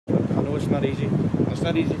it's not easy. It's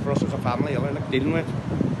not easy for us as a family either, like, dealing with it.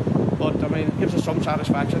 But I mean, it gives us some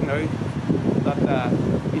satisfaction now that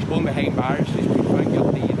he's going behind bars. He's been found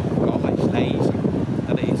guilty, you know, of all these lies,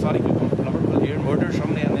 and that he thought he could come to Liverpool here and murder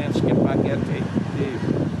somebody and then skip back into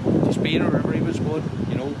Spain or wherever he was going,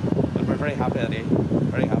 you know. But we're very happy today.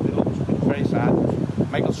 Very happy. Look, it's been very sad.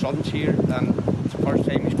 Michael's son's here, and it's the first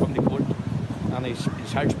time he's come to court, and his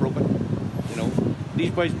heart's broken. You know,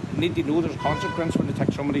 these boys need to know there's a consequence when they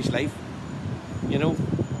take somebody's life. You know,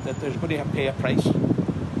 that there's going to have to pay a price.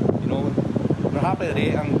 You know, we're happy today,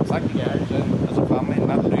 and thank you guys as a family, and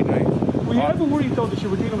that'll do now. Were you ever worried though that you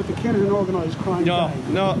were dealing with the Kinahan organised crime? No.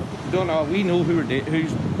 We know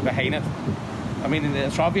who's behind it. I mean,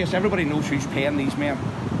 it's obvious. Everybody knows who's paying these men.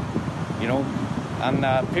 You know, and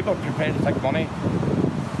people are prepared to take money.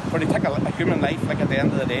 For they take a human life, like at the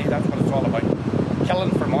end of the day, that's what it's all about.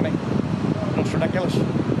 Killing for money. You know, it's ridiculous.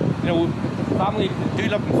 You know, the family do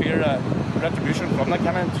live in fear of retribution from the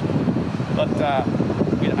Kinahans, but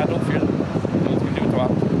I don't fear them. You know, they can do it to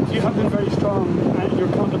us. You have been very strong in your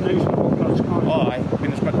condemnation of organised crime. Oh, I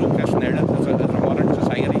mean, there's got no question there. As a modern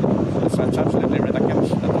society, it's absolutely ridiculous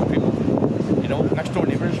that those people, you know, next door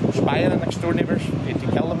neighbours, spying on next door neighbours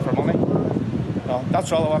to kill them for money.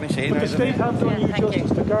 That's all I want to say. But the state have done you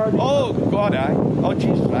justice to guard. Oh God, aye. Oh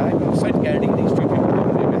Jesus, aye. I'm outside guarding these two people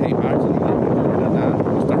behind bars and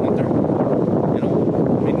Mr. Hunter. You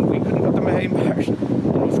know, I mean, we couldn't put them behind bars. You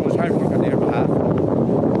know, so it's hard work on their behalf.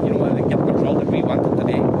 You know, and get the result that we wanted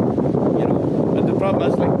today. You know, but the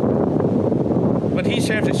problem is, like, when he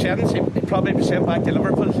serves his sentence, he'd probably be sent back to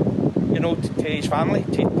Liverpool. You know, to his family,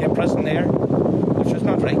 to a prison there, which is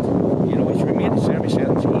not right.